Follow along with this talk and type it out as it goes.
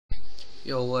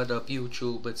Yo, what up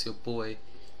YouTube? It's your boy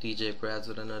DJ Braz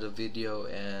with another video,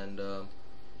 and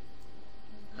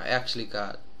I actually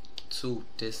got 2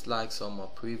 dislikes on my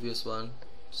previous one,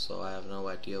 so I have no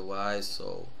idea why.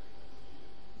 So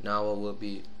now I will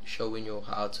be showing you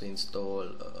how to install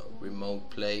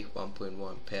Remote Play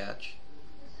 1.1 patch.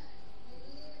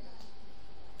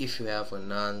 If you have a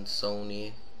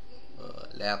non-Sony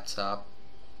laptop,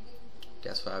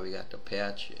 that's why we got the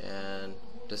patch, and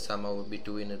this time I will be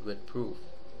doing it with proof.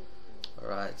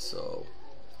 Alright, so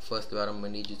first what I'm gonna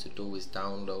need you to do is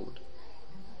download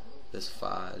this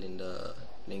file. The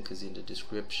link is in the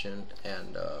description,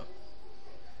 and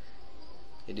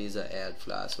it is an ad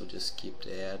file, so just skip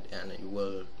the ad and it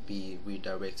will be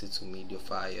redirected to media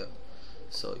file.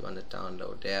 So you want to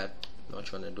download that.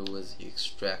 What you want to do is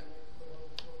extract.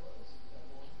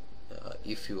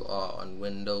 If you are on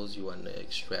Windows, you want to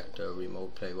extract the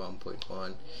Remote Play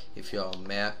 1.1. If you're on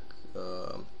Mac,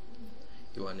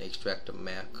 you want to extract the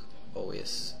Mac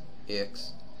OS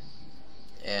X.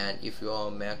 And if you're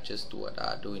on Mac, just do what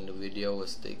I do in the video.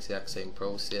 It's the exact same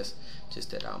process, just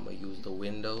that I'm gonna use the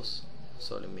Windows.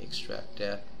 So let me extract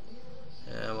that,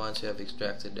 and once you have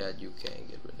extracted that, you can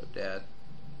get rid of that.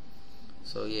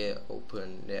 So yeah,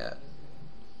 open that,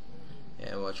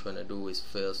 and what you want to do is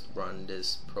first run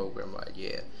this program right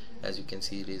here. As you can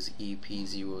see, it is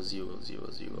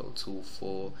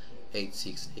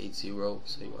EP0000248680.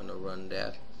 so you want to run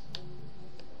that.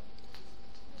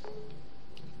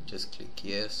 Just click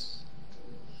yes,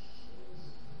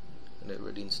 and let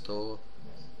it install.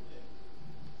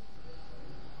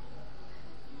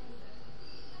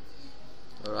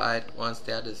 Alright, once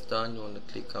that is done, you want to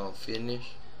click on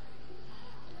finish,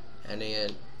 and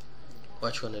then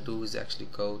what you want to do is actually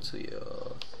go to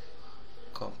your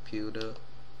computer,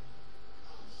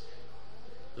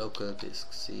 local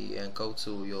disk C, and go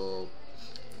to your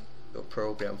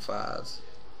program files.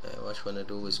 And what you want to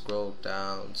do is scroll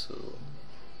down to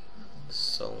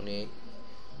Sony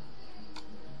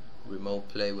Remote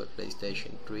Play with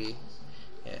PlayStation 3,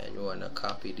 and you want to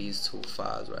copy these 2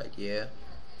 files right here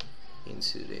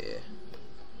into there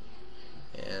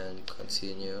and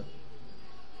continue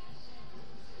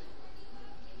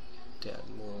that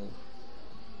move.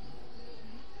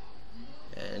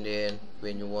 And then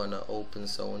when you want to open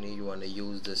Sony, you want to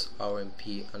use this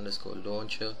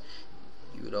RMP_launcher.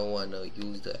 You don't want to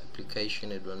use the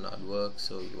application, it will not work,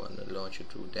 so you want to launch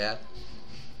it through that.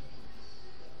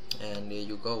 And there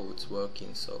you go, it's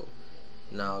working. So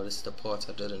now this is the part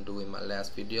I didn't do in my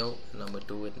last video, and I'm gonna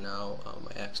do it now. I'm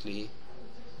actually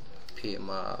pair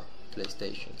my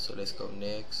PlayStation. So let's go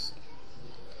next.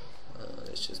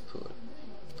 Let's just put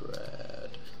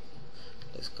Brad.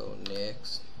 Let's go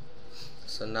next.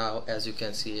 So now, as you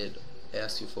can see, it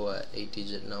asks you for an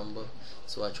 8-digit number.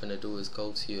 So what you want to do is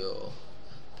go to your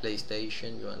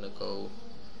PlayStation. You want to go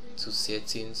to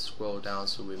settings, scroll down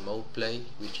to Remote Play,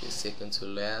 which is second to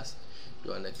last.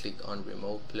 You want to click on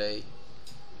Remote Play,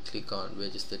 click on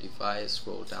register device,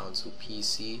 scroll down to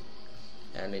PC,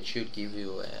 and it should give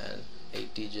you an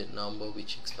 8-digit number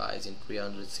which expires in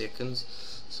 300 seconds.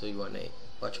 So what you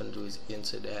want to do is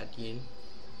enter that in,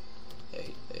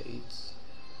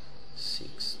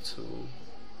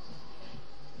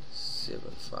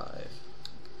 886275.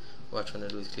 What you want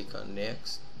to do is click on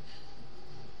next,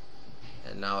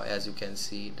 and now as you can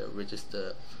see, the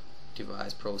register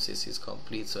device process is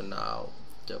complete. So now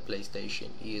the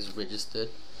PlayStation is registered,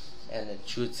 and it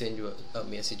should send you a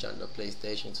message on the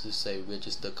PlayStation to say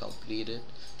register completed.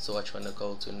 So what you want to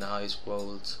go to now is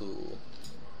scroll to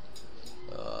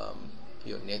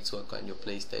your network on your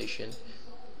PlayStation.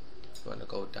 You want to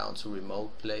go down to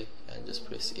Remote Play and just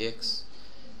press X.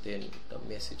 Then the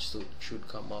message should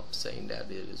come up saying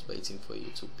that it is waiting for you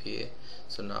to pair.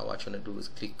 So now what you want to do is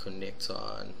click connect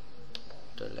on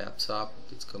the laptop.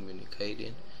 It's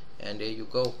communicating, and there you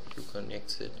go, you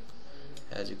connected.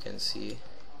 As you can see,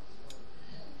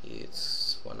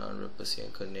 it's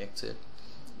 100% connected,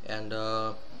 and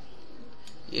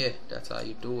yeah, that's how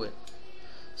you do it.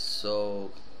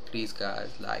 So please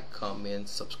guys, like, comment,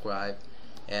 subscribe,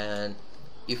 and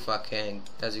if I can,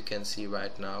 as you can see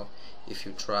right now, if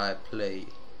you try play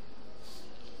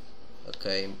a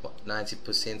game,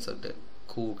 90% of the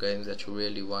cool games that you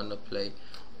really want to play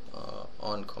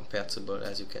aren't compatible.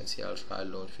 As you can see, I'll try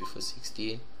launch FIFA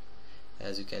 16.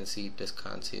 As you can see, this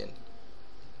content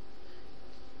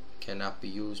cannot be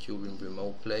used during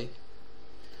Remote Play,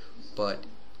 but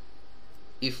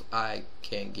if I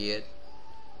can get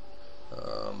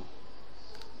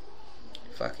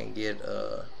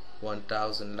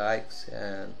 1,000 likes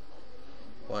and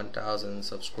 1,000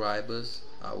 subscribers,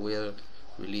 I will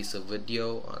release a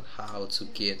video on how to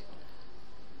get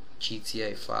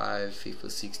GTA 5,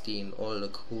 FIFA 16, all the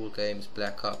cool games,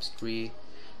 Black Ops 3.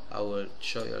 I will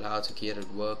show you how to get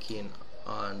it working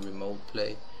on Remote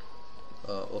Play,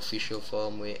 official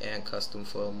firmware and custom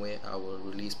firmware. I will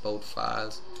release both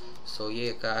files. So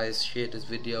yeah guys, share this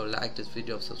video, like this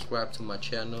video, subscribe to my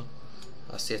channel.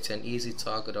 I set an easy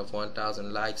target of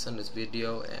 1,000 likes on this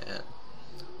video and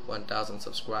 1,000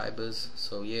 subscribers.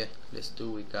 So yeah, let's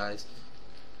do it guys.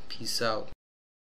 Peace out.